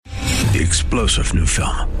The explosive new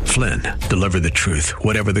film, Flynn, deliver the truth,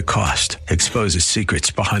 whatever the cost, exposes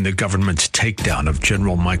secrets behind the government's takedown of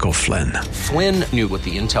General Michael Flynn. Flynn knew what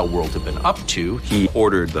the intel world had been up to. He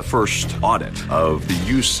ordered the first audit of the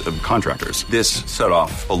use of contractors. This set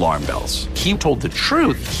off alarm bells. He told the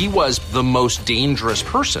truth. He was the most dangerous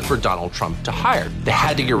person for Donald Trump to hire. They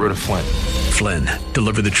had to get rid of Flynn. Flynn,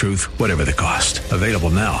 deliver the truth, whatever the cost. Available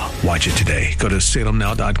now. Watch it today. Go to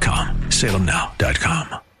salemnow.com.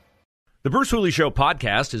 salemnow.com. The Bruce Hooley Show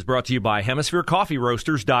podcast is brought to you by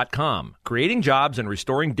HemisphereCoffeeRoasters.com. Creating jobs and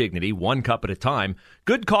restoring dignity one cup at a time.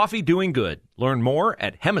 Good coffee doing good. Learn more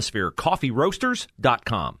at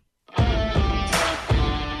HemisphereCoffeeRoasters.com.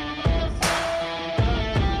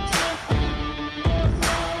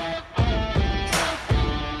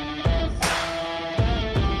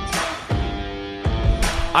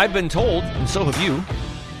 I've been told, and so have you,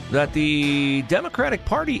 that the Democratic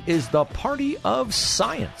Party is the party of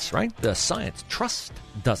science, right? The science. Trust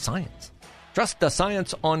the science. Trust the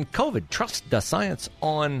science on COVID. Trust the science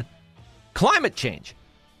on climate change.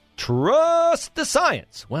 Trust the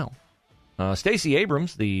science. Well, Stacey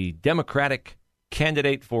Abrams, the Democratic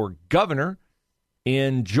candidate for governor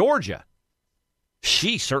in Georgia,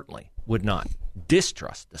 she certainly would not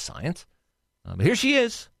distrust the science. But here she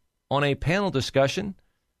is on a panel discussion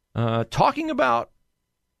talking about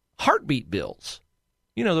heartbeat bills.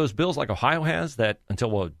 You know, those bills like Ohio has that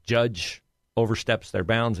until a judge oversteps their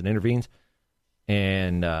bounds and intervenes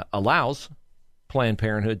and allows Planned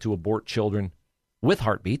Parenthood to abort children with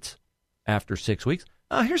heartbeats after 6 weeks.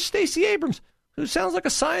 Here's Stacey Abrams, who sounds like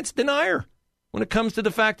a science denier when it comes to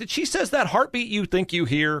the fact that she says that heartbeat you think you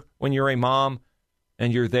hear when you're a mom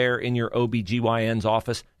and you're there in your OBGYN's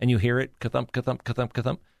office and you hear it, ka-thump, ka-thump, ka-thump,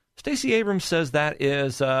 ka-thump. Stacey Abrams says that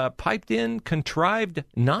is piped-in, contrived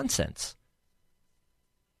nonsense.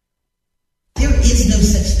 There is no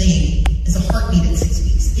such thing as a heartbeat at 6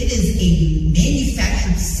 weeks. It is a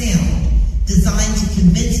manufactured sound designed to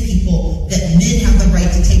convince people that men have the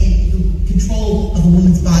right to take control of a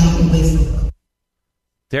woman's body away from her.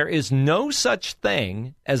 There is no such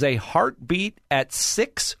thing as a heartbeat at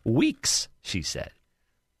 6 weeks, she said.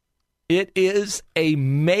 It is a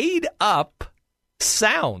made-up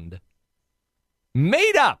sound.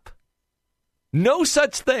 Made up. No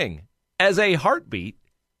such thing as a heartbeat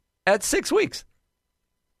at 6 weeks.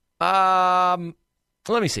 Let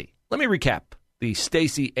me see. Let me recap the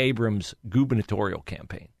Stacey Abrams gubernatorial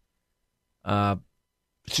campaign.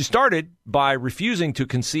 She started by refusing to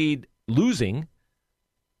concede losing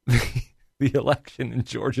the election in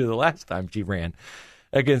Georgia the last time she ran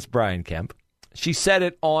against Brian Kemp. She said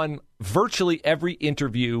it on virtually every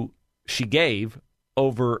interview she gave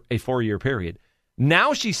over a 4-year period.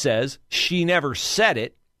 Now she says she never said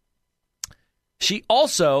it. She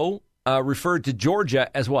also referred to Georgia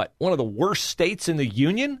as what? One of the worst states in the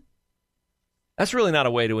union? That's really not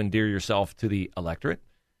a way to endear yourself to the electorate.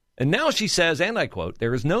 And now she says, and I quote,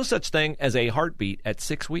 "There is no such thing as a heartbeat at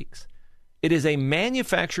 6 weeks. It is a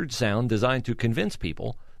manufactured sound designed to convince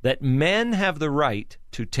people that men have the right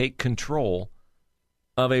to take control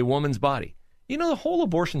of a woman's body." You know, the whole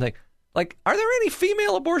abortion thing. Like, are there any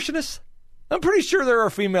female abortionists? I'm pretty sure there are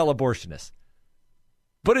female abortionists.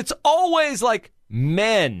 But it's always like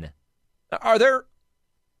men. Are there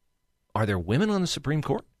women on the Supreme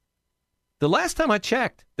Court? The last time I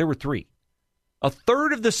checked, there were 3. A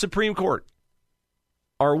third of the Supreme Court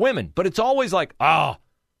are women. But it's always like,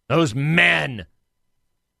 those men.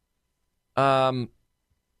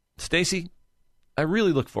 Stacey, I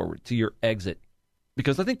really look forward to your exit,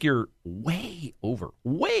 because I think you're way over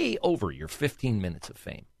your 15 minutes of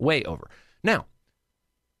fame. Way over. Now,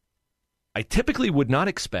 I typically would not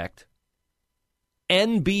expect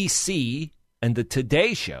NBC and the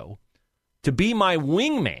Today Show to be my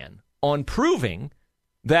wingman on proving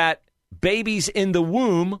that babies in the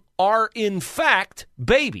womb are in fact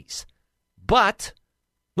babies. But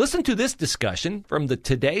listen to this discussion from the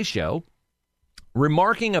Today Show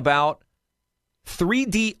remarking about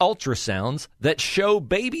 3D ultrasounds that show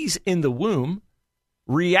babies in the womb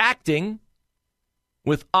reacting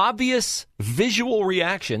with obvious visual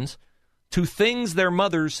reactions to things their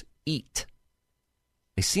mothers eat.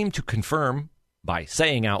 They seem to confirm by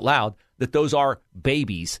saying out loud that those are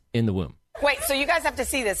babies in the womb. Wait, so you guys have to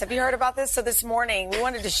see this. Have you heard about this? So this morning, we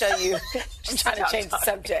wanted to show you, I'm trying to change the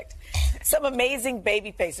subject, some amazing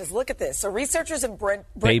baby faces. Look at this. So researchers in Britain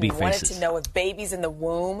wanted to know if babies in the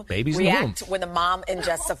womb react when the mom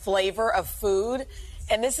ingests a flavor of food.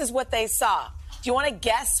 And this is what they saw. Do you want to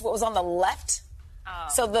guess what was on the left?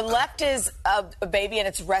 So the left is a baby in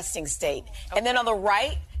its resting state. Okay. And then on the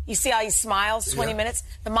right, You see how he smiles 20 minutes?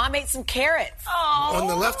 The mom ate some carrots. Oh. On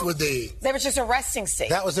the left with the... They were just a resting state.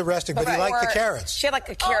 That was the resting, but he liked the carrots. She had like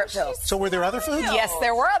a carrot pill. So were there other foods? Yes,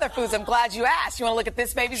 there were other foods. I'm glad you asked. You want to look at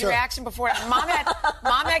this baby's reaction before? Mom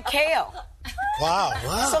had kale. Wow.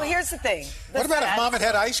 So here's the thing. What about if Mom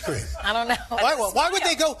had ice cream? I don't know. Why would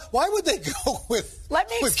they go with Let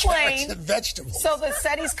me explain. Carrots and vegetables? So the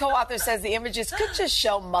study's co-author says the images could just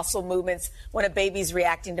show muscle movements when a baby's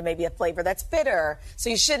reacting to maybe a flavor that's bitter. So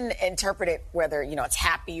you shouldn't interpret it whether, it's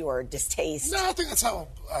happy or distaste. No, I think that's how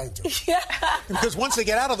I interpret it. Because once they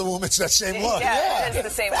get out of the womb, it's that same look. Yeah, it is the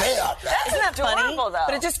same look. Isn't that funny? Though.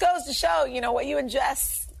 But it just goes to show, what you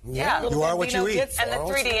ingest. Yeah. You are what you eat. And the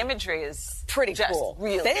 3D imagery is pretty cool.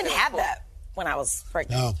 Really they didn't have cool. that when I was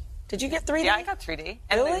pregnant. No. Did you get 3D? Yeah, I got 3D.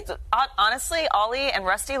 Really? And honestly, Ollie and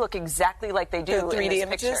Rusty look exactly like they do the 3D in this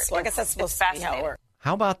images? picture. Well, I guess that's supposed to be how it works.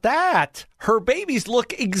 How about that? Her babies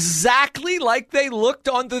look exactly like they looked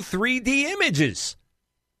on the 3D images.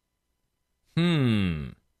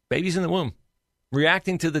 Babies in the womb,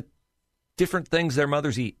 reacting to the different things their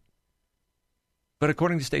mothers eat. But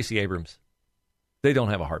according to Stacey Abrams, they don't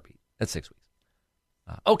have a heartbeat at 6 weeks.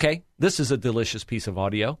 Okay, this is a delicious piece of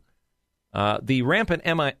audio. The rampant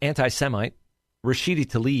anti-Semite, Rashida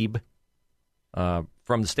Tlaib,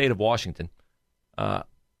 from the state of Washington,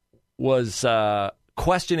 was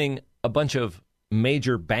questioning a bunch of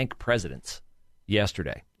major bank presidents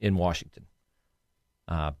yesterday in Washington,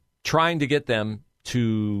 trying to get them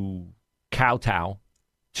to kowtow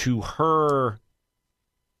to her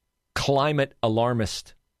climate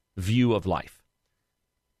alarmist view of life.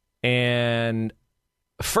 And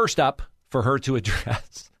first up for her to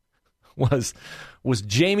address was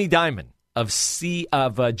Jamie Dimon of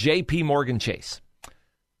J.P. Morgan Chase.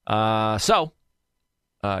 So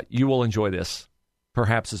you will enjoy this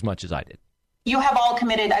perhaps as much as I did. You have all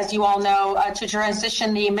committed, as you all know, to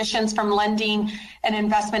transition the emissions from lending and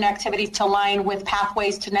investment activities to align with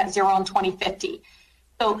pathways to net zero in 2050.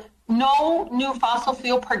 So no new fossil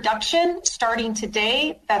fuel production starting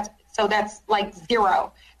today. That's like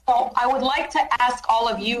zero. So I would like to ask all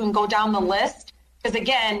of you and go down the list, because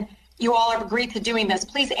again, you all have agreed to doing this.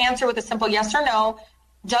 Please answer with a simple yes or no.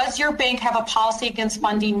 Does your bank have a policy against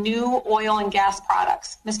funding new oil and gas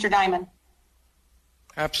products? Mr. Dimon.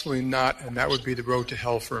 Absolutely not, and that would be the road to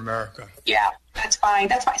hell for America. Yeah, that's fine.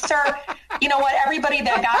 That's fine. Sir, you know what? Everybody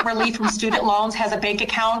that got relief from student loans has a bank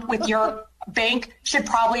account with your bank should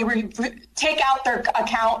probably take out their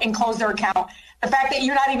account and close their account. The fact that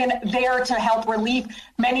you're not even there to help relieve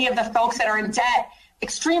many of the folks that are in debt,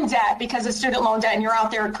 extreme debt because of student loan debt, and you're out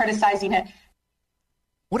there criticizing it.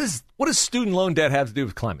 What does student loan debt have to do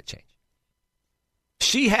with climate change?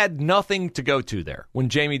 She had nothing to go to there when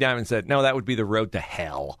Jamie Dimon said, no, that would be the road to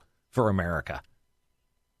hell for America.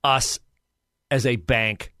 Us as a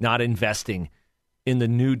bank not investing in the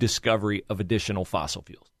new discovery of additional fossil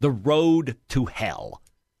fuels. The road to hell.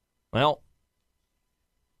 Well,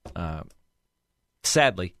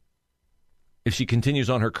 sadly, if she continues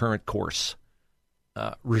on her current course,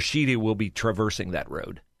 Rashida will be traversing that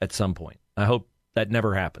road at some point. I hope that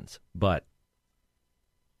never happens, but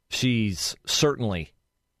she's certainly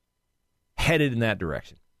headed in that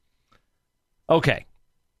direction. Okay.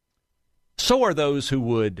 So are those who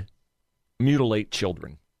would mutilate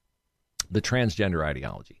children. The transgender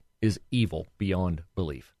ideology is evil beyond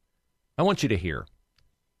belief. I want you to hear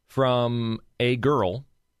from a girl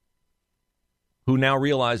who now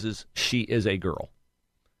realizes she is a girl.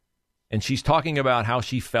 And she's talking about how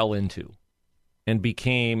she fell into and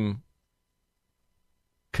became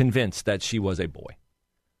convinced that she was a boy.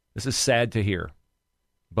 This is sad to hear,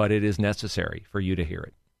 but it is necessary for you to hear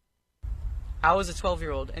it. I was a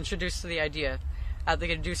 12-year-old introduced to the idea that they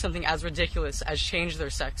could do something as ridiculous as change their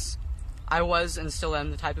sex. I was and still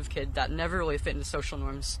am the type of kid that never really fit into social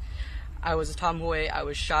norms. I was a tomboy, I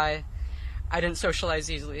was shy, I didn't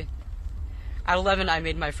socialize easily. At 11, I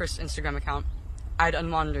made my first Instagram account. I had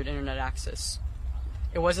unmonitored internet access.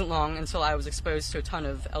 It wasn't long until I was exposed to a ton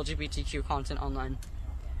of LGBTQ content online.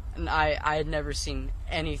 And I had never seen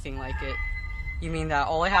anything like it. You mean that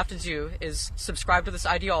all I have to do is subscribe to this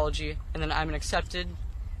ideology, and then I'm an accepted,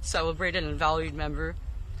 celebrated, and valued member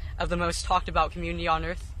of the most talked about community on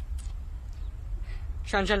earth?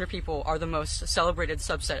 Transgender people are the most celebrated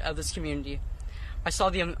subset of this community. I saw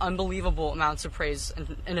the unbelievable amounts of praise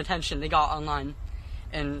and attention they got online,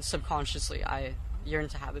 and subconsciously I yearned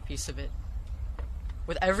to have a piece of it.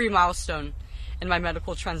 With every milestone in my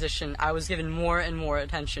medical transition, I was given more and more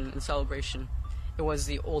attention and celebration. It was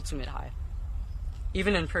the ultimate high.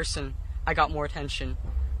 Even in person, I got more attention.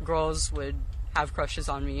 Girls would have crushes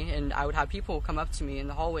on me, and I would have people come up to me in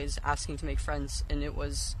the hallways asking to make friends, and it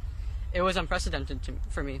was unprecedented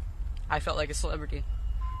for me. I felt like a celebrity.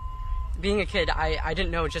 Being a kid, I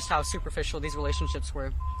didn't know just how superficial these relationships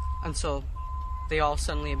were until they all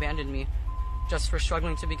suddenly abandoned me just for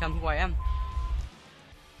struggling to become who I am.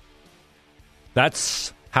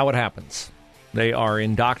 That's how it happens. They are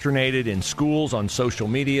indoctrinated in schools, on social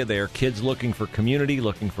media. They are kids looking for community,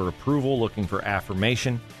 looking for approval, looking for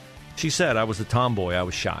affirmation. She said, I was a tomboy, I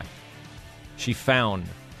was shy. She found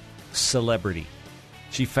celebrity.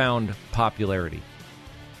 She found popularity.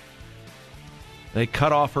 They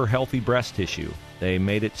cut off her healthy breast tissue. They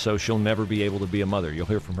made it so she'll never be able to be a mother. You'll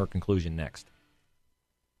hear from her conclusion next.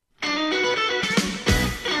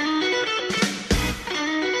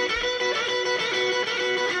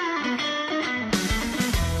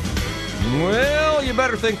 Well, you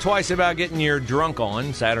better think twice about getting your drunk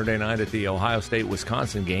on Saturday night at the Ohio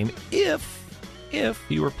State-Wisconsin game if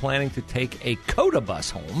you were planning to take a COTA bus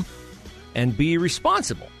home and be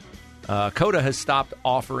responsible. COTA has stopped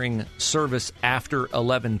offering service after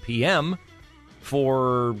 11 p.m.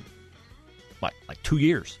 for like 2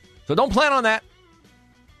 years. So don't plan on that.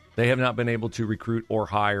 They have not been able to recruit or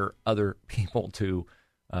hire other people to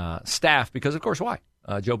staff because, of course, why?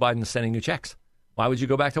 Joe Biden is sending new checks. Why would you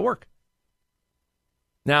go back to work?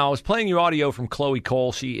 Now, I was playing you audio from Chloe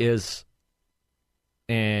Cole. She is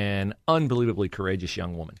an unbelievably courageous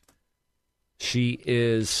young woman. She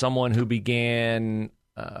is someone who began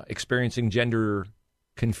experiencing gender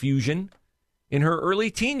confusion in her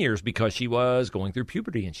early teen years because she was going through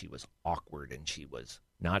puberty and she was awkward and she was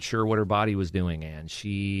not sure what her body was doing and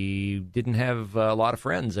she didn't have a lot of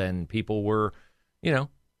friends and people were,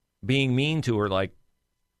 being mean to her like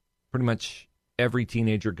pretty much every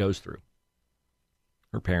teenager goes through.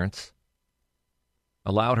 Her parents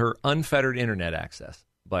allowed her unfettered internet access.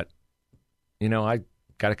 But, I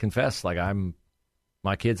got to confess,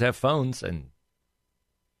 my kids have phones, and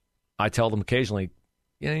I tell them occasionally,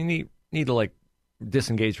 you need to,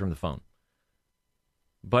 disengage from the phone.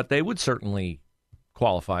 But they would certainly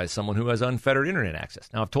qualify as someone who has unfettered internet access.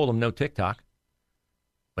 Now, I've told them no TikTok,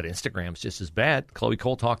 but Instagram's just as bad. Chloe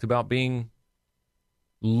Cole talked about being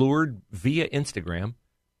lured via Instagram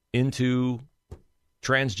into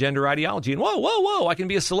transgender ideology. And whoa, I can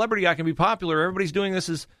be a celebrity, I can be popular, everybody's doing this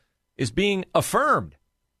is being affirmed.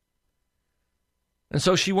 And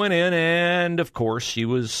so she went in and, of course, she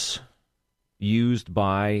was used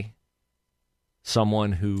by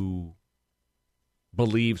someone who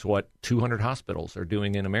believes what 200 hospitals are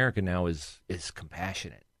doing in America now is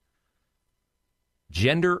compassionate.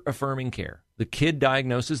 Gender-affirming care. The kid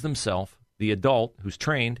diagnoses themselves. The adult, who's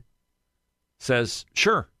trained, says,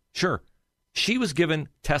 sure. She was given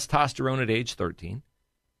testosterone at age 13.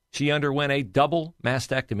 She underwent a double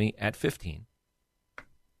mastectomy at 15.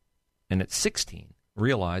 And at 16,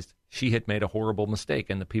 realized she had made a horrible mistake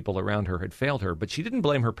and the people around her had failed her. But she didn't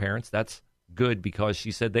blame her parents. That's good because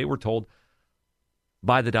she said they were told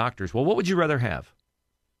by the doctors, well, what would you rather have?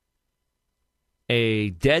 A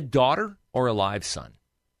dead daughter or a live son?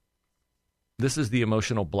 This is the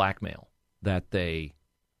emotional blackmail that they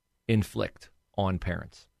inflict on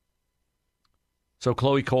parents. So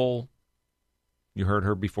Chloe Cole, you heard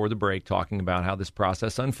her before the break talking about how this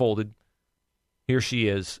process unfolded. Here she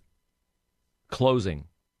is closing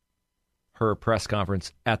her press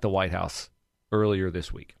conference at the White House earlier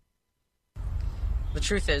this week. The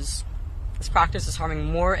truth is, this practice is harming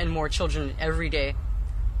more and more children every day.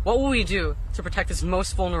 What will we do to protect this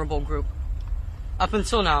most vulnerable group? Up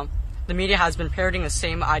until now, the media has been parroting the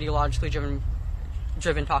same ideologically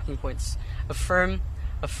driven talking points. Affirm,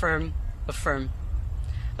 affirm, affirm.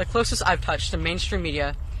 The closest I've touched to mainstream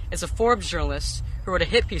media is a Forbes journalist who wrote a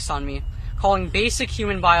hit piece on me calling basic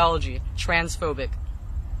human biology transphobic.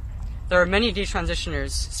 There are many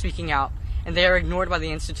detransitioners speaking out, and they are ignored by the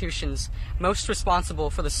institutions most responsible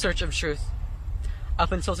for the search of truth.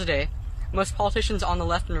 Up until today, most politicians on the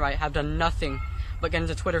left and right have done nothing but get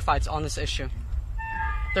into Twitter fights on this issue.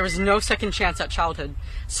 There is no second chance at childhood,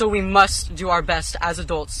 so we must do our best as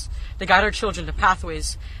adults to guide our children to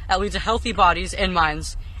pathways that lead to healthy bodies and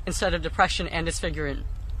minds instead of depression and disfigurement.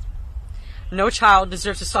 No child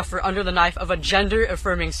deserves to suffer under the knife of a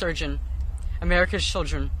gender-affirming surgeon. America's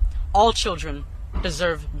children, all children,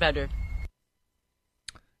 deserve better.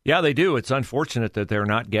 Yeah, they do. It's unfortunate that they're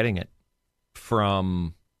not getting it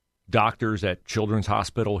from doctors at Children's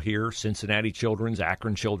Hospital here, Cincinnati Children's,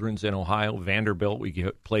 Akron Children's in Ohio, Vanderbilt. We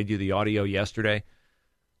played you the audio yesterday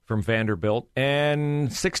from Vanderbilt.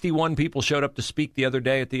 And 61 people showed up to speak the other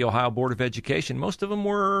day at the Ohio Board of Education. Most of them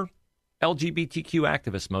were LGBTQ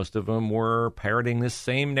activists. Most of them were parroting this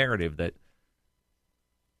same narrative that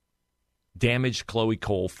damaged Chloe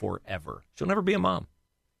Cole forever. She'll never be a mom.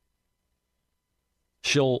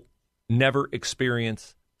 She'll never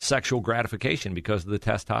experience sexual gratification because of the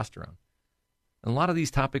testosterone. And a lot of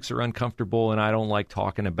these topics are uncomfortable, and I don't like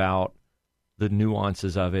talking about the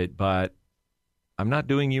nuances of it, but I'm not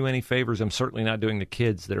doing you any favors. I'm certainly not doing the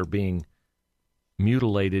kids that are being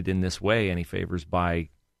mutilated in this way any favors by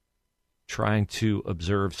trying to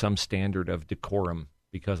observe some standard of decorum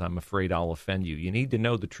because I'm afraid I'll offend you. You need to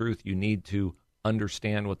know the truth. You need to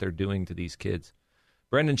understand what they're doing to these kids.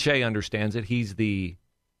 Brendan Shea understands it. He's the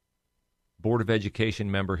Board of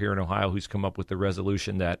Education member here in Ohio who's come up with the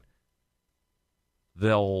resolution that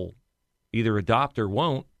they'll either adopt or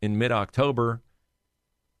won't in mid-October.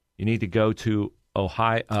 You need to go to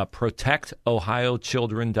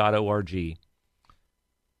protectohiochildren.org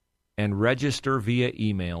and register via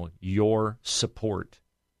email your support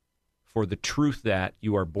for the truth that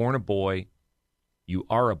you are born a boy, you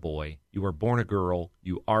are a boy, you are born a girl,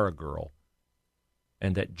 you are a girl,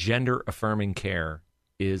 and that gender-affirming care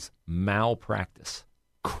is malpractice,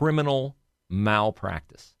 criminal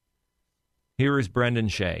malpractice. Here is Brendan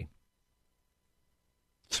Shea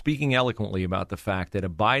speaking eloquently about the fact that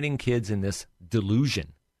abiding kids in this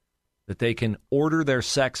delusion that they can order their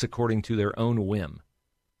sex according to their own whim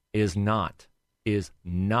is not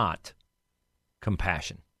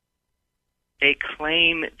compassion. They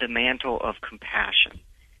claim the mantle of compassion.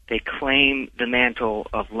 They claim the mantle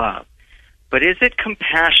of love. But is it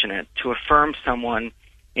compassionate to affirm someone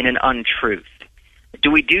in an untruth?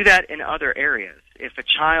 Do we do that in other areas? If a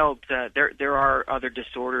child, there are other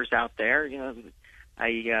disorders out there,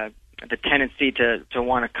 the tendency to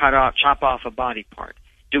want to chop off a body part.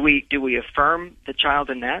 Do we affirm the child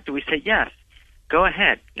in that? Do we say, yes, go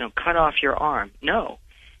ahead, cut off your arm? No.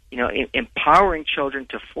 Empowering children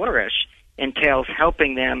to flourish entails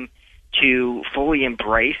helping them to fully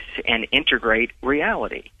embrace and integrate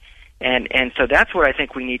reality. And so that's what I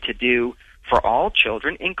think we need to do for all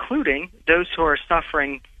children, including those who are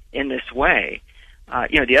suffering in this way.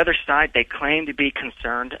 The other side, they claim to be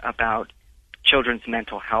concerned about children's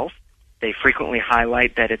mental health. They frequently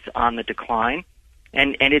highlight that it's on the decline,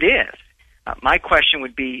 and it is. My question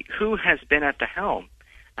would be, who has been at the helm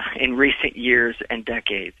in recent years and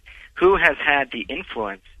decades? Who has had the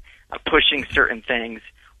influence of pushing certain things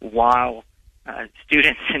while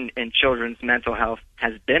students and children's mental health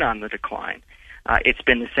has been on the decline? It's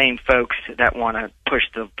been the same folks that want to push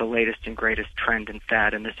the latest and greatest trend and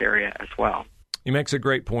fad in this area as well. He makes a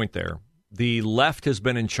great point there. The left has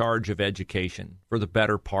been in charge of education for the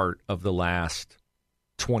better part of the last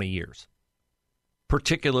 20 years,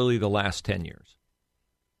 particularly the last 10 years.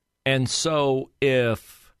 And so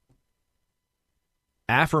if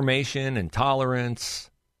affirmation and tolerance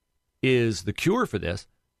is the cure for this,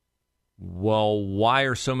 well, why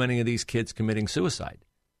are so many of these kids committing suicide?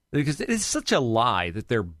 Because it is such a lie that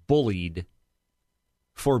they're bullied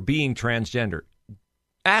for being transgender.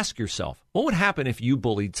 Ask yourself, what would happen if you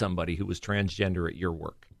bullied somebody who was transgender at your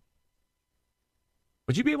work?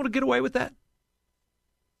 Would you be able to get away with that?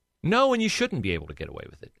 No, and you shouldn't be able to get away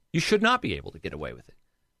with it. You should not be able to get away with it.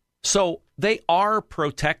 So they are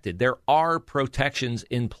protected. There are protections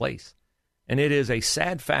in place. And it is a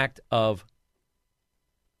sad fact of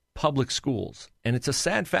public schools. And it's a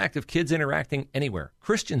sad fact of kids interacting anywhere.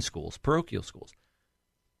 Christian schools, parochial schools.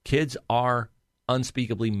 Kids are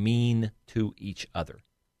unspeakably mean to each other.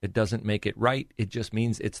 It doesn't make it right. It just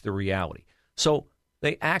means it's the reality. So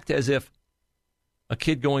they act as if a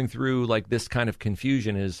kid going through like this kind of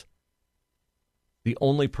confusion is the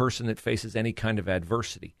only person that faces any kind of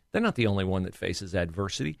adversity. They're not the only one that faces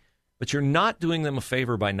adversity, but you're not doing them a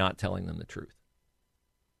favor by not telling them the truth.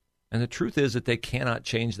 And the truth is that they cannot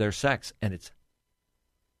change their sex, and it's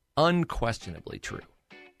unquestionably true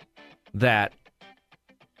that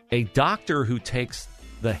a doctor who takes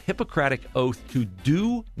the Hippocratic oath to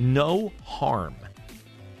do no harm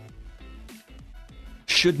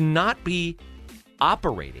should not be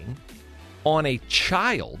operating on a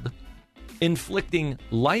child, inflicting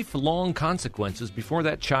lifelong consequences before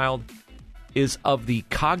that child is of the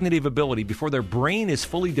cognitive ability, before their brain is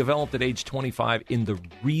fully developed at age 25 in the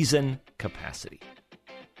reason capacity.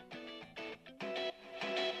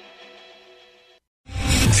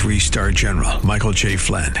 3-star General Michael J.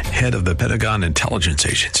 Flynn, head of the Pentagon Intelligence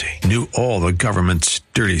Agency, knew all the government's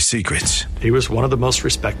dirty secrets. He was one of the most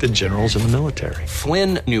respected generals in the military.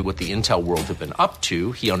 Flynn knew what the intel world had been up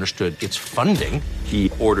to. He understood its funding.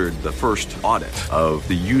 He ordered the first audit of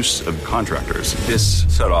the use of contractors. This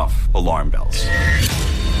set off alarm bells.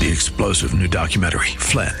 The explosive new documentary,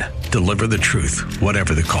 Flynn, Deliver the Truth,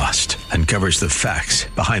 Whatever the Cost, uncovers the facts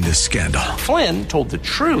behind this scandal. Flynn told the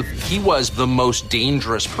truth. He was the most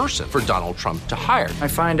dangerous person for Donald Trump to hire. I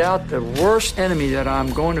find out the worst enemy that I'm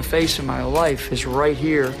going to face in my life is right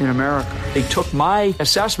here in America. They took my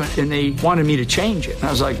assessment and they wanted me to change it. And I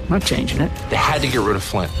was like, I'm not changing it. They had to get rid of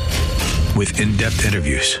Flynn. With in-depth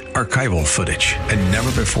interviews, archival footage, and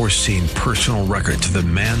never-before-seen personal records of the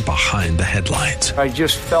man behind the headlines. I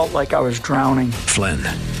just felt like I was drowning. Flynn,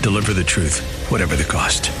 Deliver the Truth, Whatever the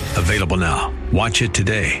Cost. Available now. Watch it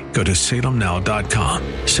today. Go to salemnow.com.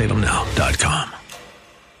 salemnow.com.